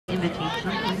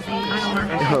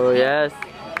Invitational. Oh yes.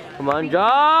 Come on,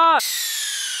 Josh!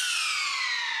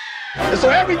 And so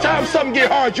every time something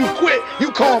get hard, you quit,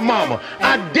 you call mama.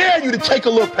 I dare you to take a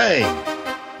little pain.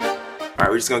 Alright,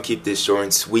 we're just gonna keep this short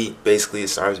and sweet. Basically, it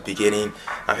starts at the beginning.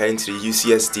 I'm heading to the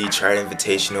UCSD Triton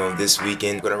Invitational this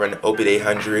weekend. I'm gonna run the Open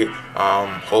 800.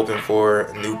 Hoping for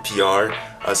a new PR,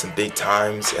 some big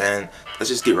times, and let's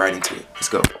just get right into it. Let's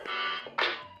go.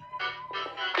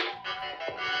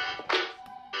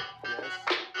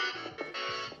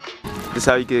 This is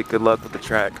how you get good luck with the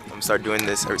track. I'm gonna start doing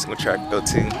this every single track I go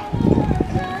to.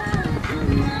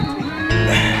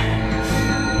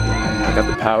 I got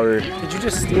the power. Did you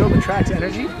just steal the track's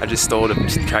energy? I just stole the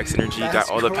track's energy, got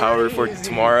all the power for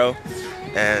tomorrow,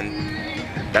 and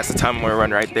that's the time I'm gonna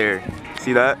run right there.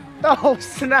 See that? Oh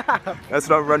snap! That's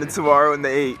what I'm running tomorrow in the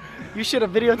 8. You should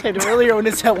have videotaped earlier when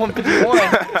it's at 151.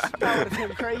 That would have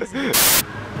been crazy.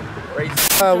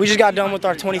 We just got done with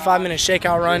our 25-minute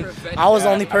shakeout run. I was the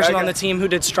only person on the team who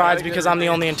did strides because I'm the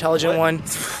only intelligent one.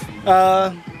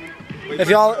 If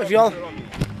y'all, I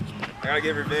gotta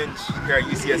get revenge here at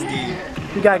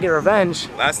UCSD. You gotta get revenge.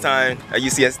 Last time at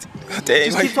UCSD, dang,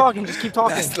 just keep talking. Just keep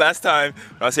talking. Last time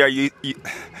when I was here at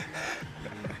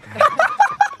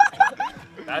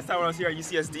last time when I was here at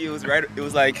UCSD, it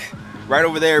was like right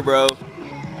over there, bro.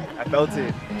 I felt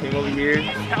it. Came over here.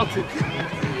 Felt it.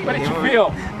 What did you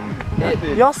feel?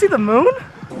 Y'all see the moon?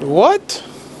 What?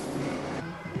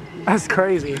 That's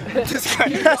crazy.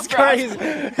 That's crazy.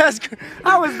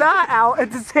 How is that out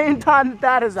at the same time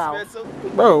that is out?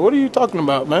 Bro, what are you talking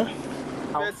about, man?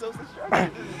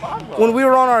 When we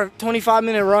were on our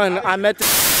 25-minute run, I met the...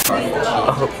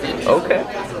 Okay.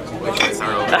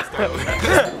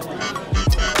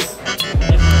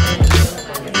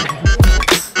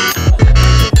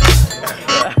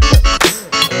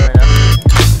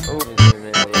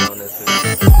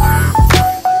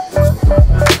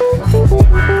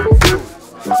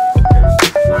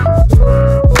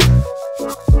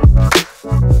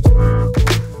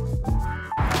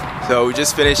 So we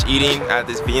just finished eating at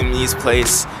this Vietnamese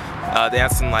place. They had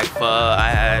some like pho. I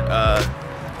had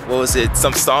what was it?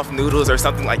 Some soft noodles or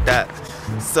something like that.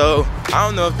 So I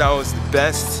don't know if that was the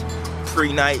best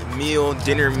pre-night meal,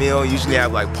 dinner meal. Usually I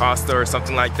have like pasta or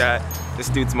something like that. This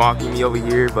dude's mocking me over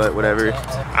here, but whatever.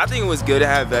 I think it was good to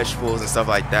have vegetables and stuff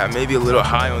like that. Maybe a little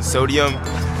high on sodium,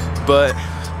 but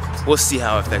we'll see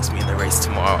how it affects me in the race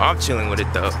tomorrow. I'm chilling with it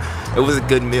though. It was a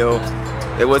good meal.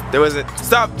 There wasn't.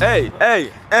 Stop! Hey!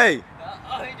 Hey!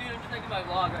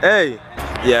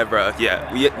 Yeah, bro.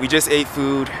 Yeah, we just ate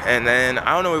food, and then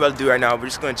I don't know what we're about to do right now. We're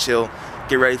just gonna chill,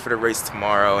 get ready for the race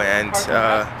tomorrow, and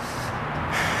yeah,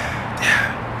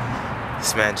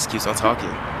 this man just keeps on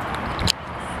talking.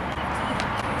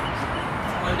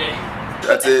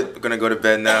 That's it. We're gonna go to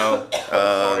bed now.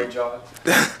 Yeah,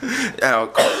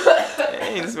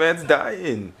 dang, this man's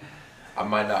dying. I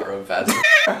might not run fast.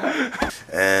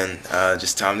 And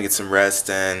just time to get some rest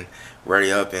and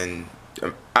ready up. And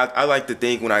I like to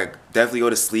think when I definitely go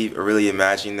to sleep, really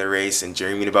imagining the race and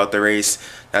dreaming about the race.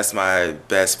 That's my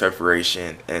best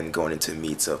preparation and going into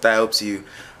meet. So if that helps you,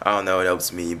 I don't know, it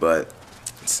helps me. But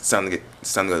it's time to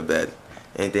go to bed.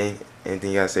 Anything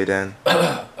you gotta say, Dan?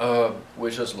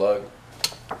 Wish us luck.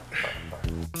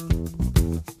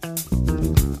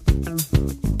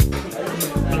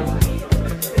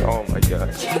 Oh my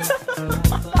gosh.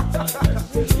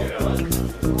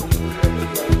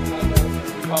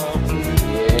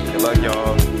 Good luck,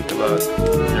 y'all. Good luck.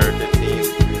 You're 15.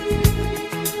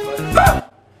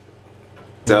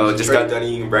 So, just got done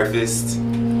eating breakfast.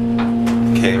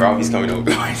 Okay, Robbie's coming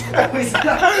over right now. No, he's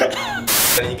not.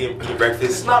 Done eating breakfast.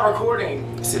 It's not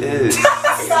recording. Yes, it is.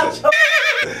 Just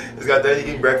got done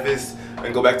eating breakfast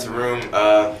and go back to the room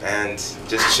and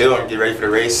just chill and get ready for the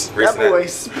race. That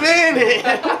boy's spinning.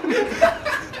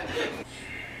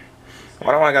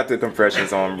 Why don't I got the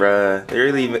compressions on, bruh? They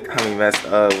really got me messed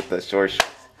up with the short shorts.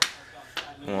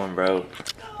 Come on, bro.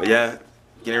 But yeah,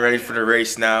 getting ready for the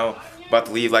race now. About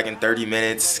to leave like in 30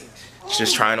 minutes.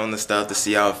 Just trying on the stuff to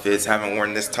see how it fits. Haven't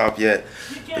worn this top yet.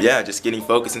 But yeah, just getting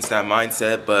focused into that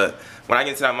mindset. But when I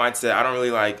get into that mindset, I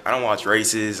don't watch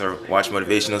races or watch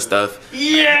motivational stuff.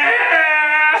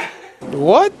 Yeah!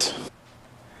 What?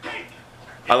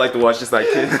 I like to watch just like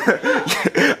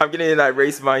I'm getting in that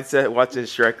race mindset, watching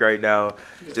Shrek right now.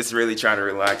 Just really trying to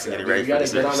relax and getting ready for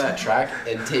this race. You gotta get on that track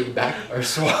and take back our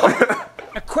swamp.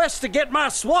 A quest to get my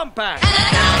swamp back.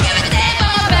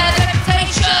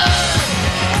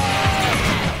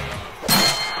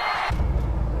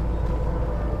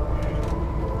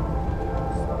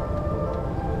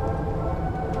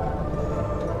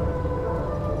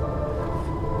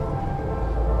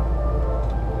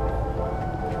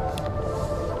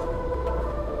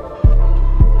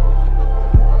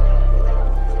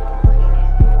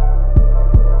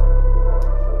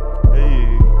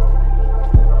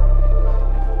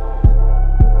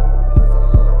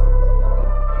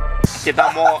 Que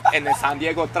estamos en el San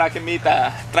Diego Track Meet,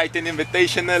 Triton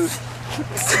Invitational.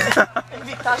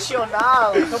 Invitational,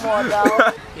 come on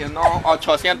now. You know,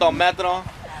 800 metros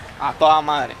a toda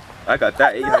madre. I got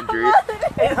that 800.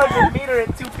 800 meter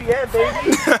at 2 p.m.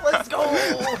 baby. Let's go.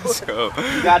 Let's go.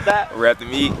 You got that? We're at the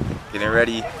meet, getting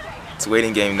ready. It's a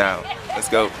waiting game now. Let's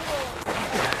go.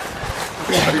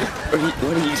 What are you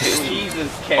doing?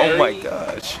 Jesus, Carrie. Oh my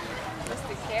gosh.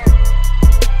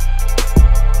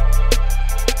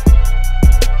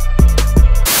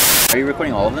 Are you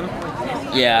recording all of them?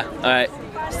 Yeah, alright.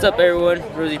 What's up everyone,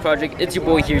 Roosey Project. It's your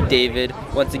boy here, David,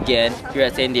 once again, here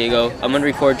at San Diego. I'm gonna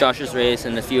record Josh's race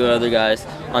and a few other guys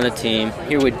on the team.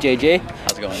 Here with JJ.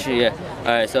 How's it going? Yeah.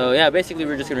 Alright, so yeah, basically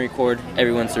we're just gonna record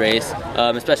everyone's race,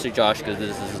 especially Josh because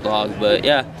this is his vlog. But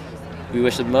yeah, we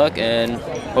wish them luck and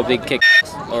hope they kick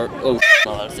or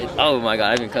oh my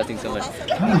god, I've been cussing so much.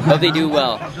 Hope they do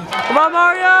well. Come on,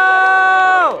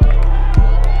 Mario!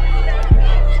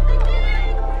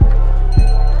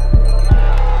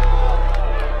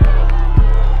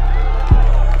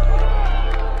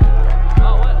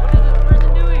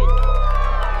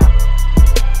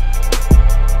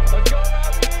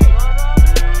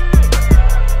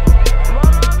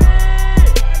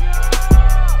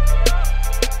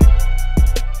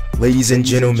 Ladies and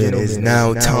gentlemen, it is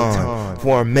now time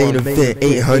for our main event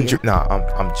 800. Nah,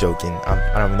 I'm joking. I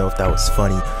don't even know if that was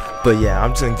funny. But yeah,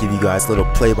 I'm just going to give you guys a little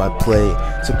play-by-play.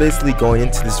 So basically going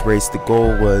into this race, the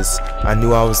goal was, I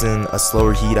knew I was in a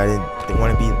slower heat. I didn't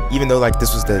want to be, even though like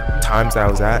this was the times that I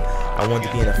was at, I wanted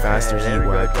to be in a faster heat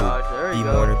where I could be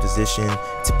more in a position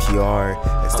to PR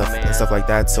and stuff like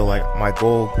that. So like my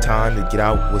goal time to get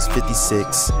out was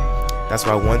 56. That's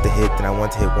what I wanted to hit. Then I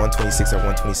wanted to hit 126 or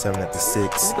 127 at the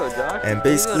 6. And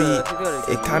basically,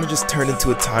 it kind of just turned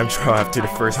into a time trial after the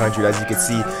first 100, as you can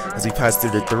see, as we passed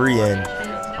through the 3. And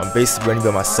I'm basically running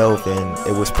by myself, and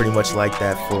it was pretty much like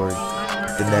that for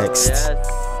the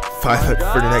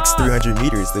next 300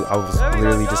 meters. I was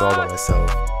literally just all by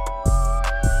myself.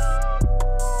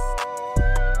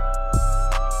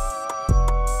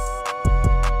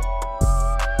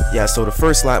 Yeah, so the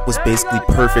first lap was basically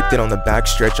perfect. Then on the back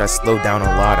stretch, I slowed down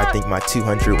a lot. I think my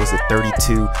 200 was a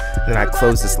 32. Then I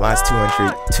closed this last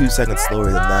 200 2 seconds slower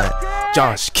than that.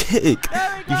 Josh, kick!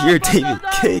 You hear David?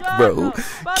 Kick, bro!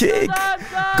 Kick!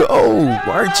 Go!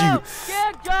 Why aren't you?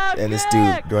 And this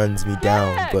dude runs me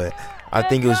down, but I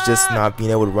think it was just not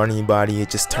being able to run anybody. It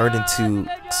just turned into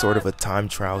sort of a time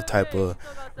trial type of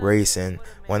race, and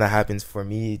when that happens for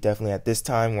me, definitely at this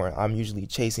time where I'm usually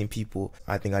chasing people,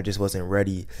 I think I just wasn't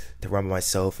ready to run by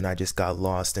myself, and I just got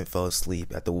lost and fell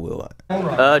asleep at the wheel.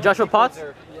 Joshua Potts?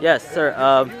 Yes, sir.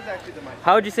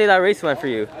 How would you say that race went for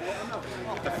you?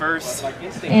 The first,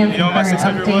 and you know what my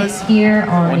 600 was? Here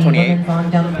on 128. The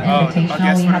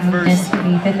Invitational, we have moved into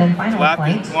the 5th and final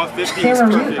flight. Sarah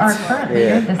Root, our current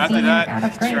leader, the senior out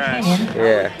of Grand Canyon.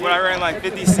 Yeah. When I ran like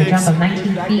 56, with a jump of 19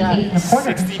 feet, 8 1/4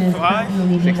 inches,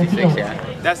 65? leading the field.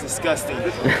 That's disgusting.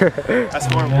 That's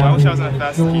horrible. I wish I was on a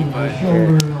fast heat, but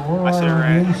I should have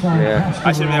ran. Yeah.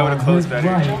 I should have been able to close better.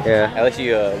 Yeah. At least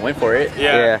you went for it.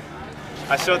 Yeah.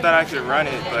 I showed that I could run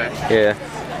it, but yeah.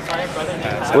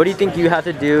 What do you think you have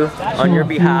to do on your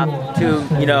behalf to,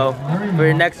 you know, for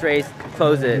your next race,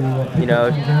 close it, you know,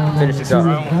 finish the job?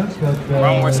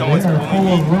 Run where someone's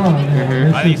pulling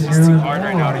me. I think it's just too hard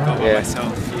right now to go by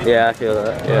myself. Yeah, I feel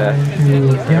that. Yeah.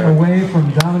 Get away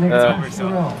from Dominic.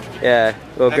 Yeah.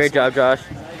 Well, great job, Josh.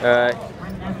 All right.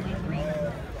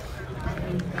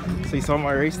 So you saw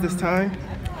my race this time?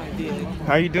 I did.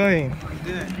 How are you doing?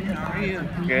 Good. How are you?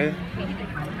 Good.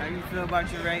 How you feel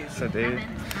about your race? So dude,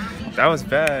 that was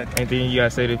bad. Anything you gotta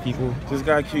say to people? Just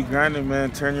gotta keep grinding, man.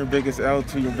 Turn your biggest L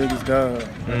to your biggest dub.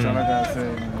 That's all I gotta say,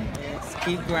 man. Just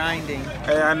keep grinding.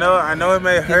 Hey, I know it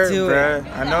may hurt, bruh.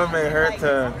 It. I know it may hurt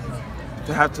to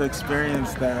have to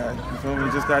experience that. You feel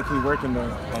me? Just gotta keep working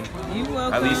though. You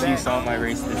welcome. At least you saw my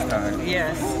race this time.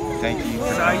 Yes. Thank you.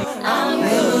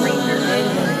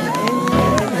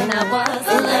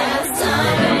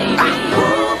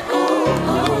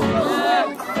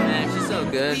 Man, she's so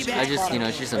good. I just, you know,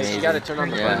 she's amazing. You gotta turn on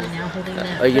the button.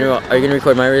 Are you gonna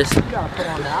record my race?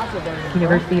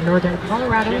 University of Northern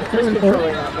Colorado.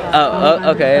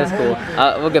 Oh, okay, that's cool.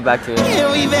 We'll get back to it.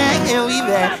 And we back, and we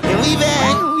back, and we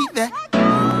back, and we back.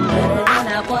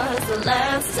 That was the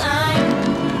last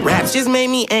time. Raps just made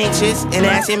me anxious, and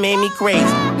that shit made me crazy.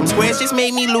 Them squares just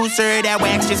made me looser, that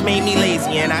wax just made me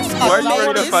lazy, and I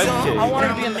I wanted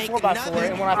to be in the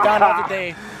 4x4, and when I found out that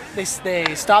they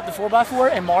stopped the 4x4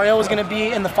 and Mario was gonna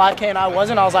be in the 5K and I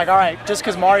wasn't, I was like, all right, just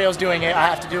because Mario's doing it, I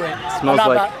have to do it. I'm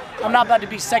not about to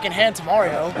be second hand to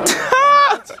Mario.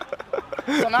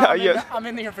 So now I'm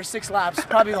in here for 6 laps,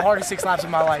 probably the hardest 6 laps of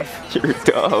my life. You're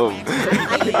dumb.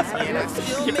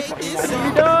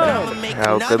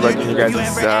 Well, good luck in you guys'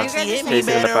 pacing in the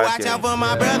 5K. Watch out for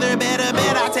my brother, better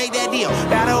I take that deal.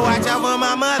 Gotta watch out for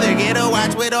my mother, get a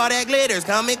watch with all that glitters.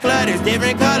 Come in clutters,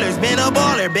 different colors, been a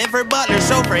baller, been for butler,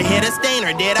 chauffeur, hit a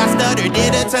stainer. Did I stutter,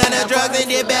 did a ton of drugs and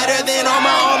did better than all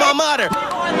my alma mater.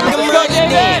 Money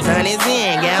dance, honey's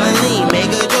in, Galilee,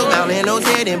 make a joke, out in those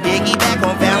head and piggyback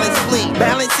on balance fleet.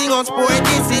 Balancing on sport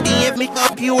density, if me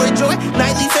up pure joy.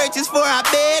 Nightly searches for our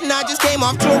bed, and I just came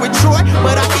off tour with Troy.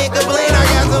 But I can't complain, I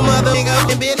got some other nigga up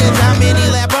in business. How many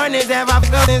lap partners have I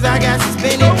felt since I got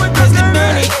suspended? Mr.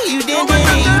 Bennett, you did it,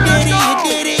 you did it, you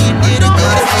did it, you did a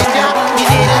good ass job. You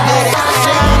did a good ass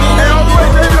job. Hey, all the way,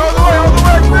 baby, all the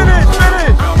way, finish,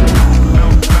 finish.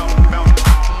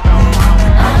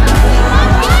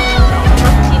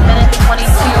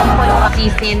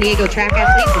 San Diego track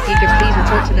athletes, if you could please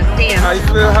report to the stand. How you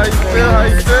feel? How you feel? How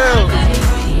you feel?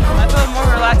 I feel more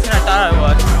relaxed than I thought I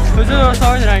would. It was a little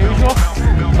slower than unusual,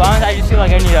 but honestly, I just feel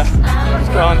like I need to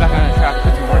just go on back on the track,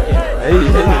 put some work in. Hey,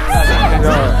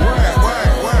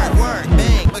 Work,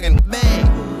 bang, fucking bang.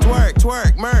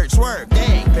 Twerk, merch, work,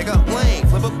 dang. Pick up lane,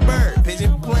 flip a bird,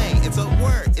 pigeon plane. It's a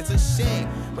work, it's a shame.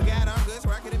 But God, I'm good, so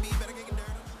I could be better kicking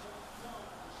dirt.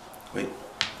 Wait.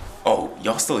 Oh,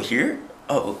 y'all still here?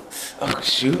 Oh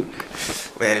shoot.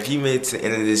 Man, if you made it to the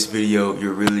end of this video,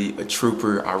 you're really a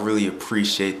trooper. I really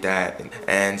appreciate that.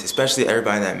 And especially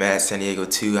everybody that met at San Diego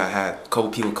too. I had a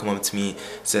couple people come up to me,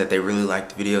 said that they really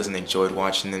liked the videos and they enjoyed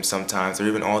watching them sometimes or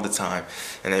even all the time.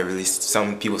 And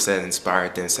some people said it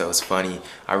inspired them, so it was funny.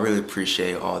 I really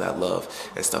appreciate all that love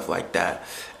and stuff like that.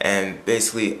 And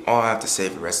basically all I have to say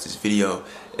for the rest of this video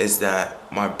is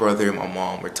that my brother and my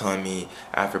mom were telling me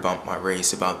after about my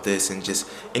race about this, and just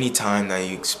any time that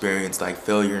you experience like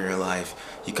failure in your life,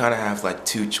 you kind of have like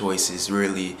 2 choices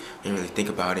really when you really think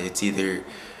about it. It's either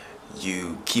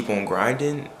you keep on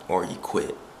grinding or you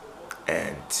quit.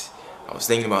 And I was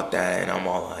thinking about that and I'm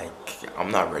all like,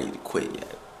 I'm not ready to quit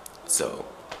yet, so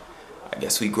I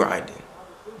guess we grinding.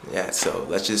 Yeah, so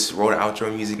let's just roll the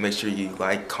outro music. Make sure you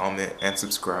like, comment, and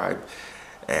subscribe,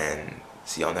 and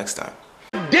see y'all next time.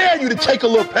 Dare you to take a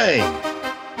little pain.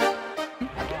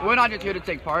 We're not just here to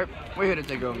take part, we're here to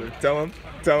take over. Tell him.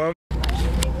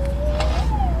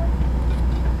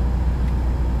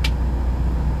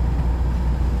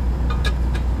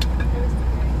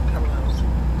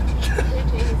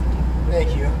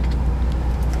 Thank you.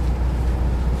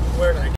 Where did I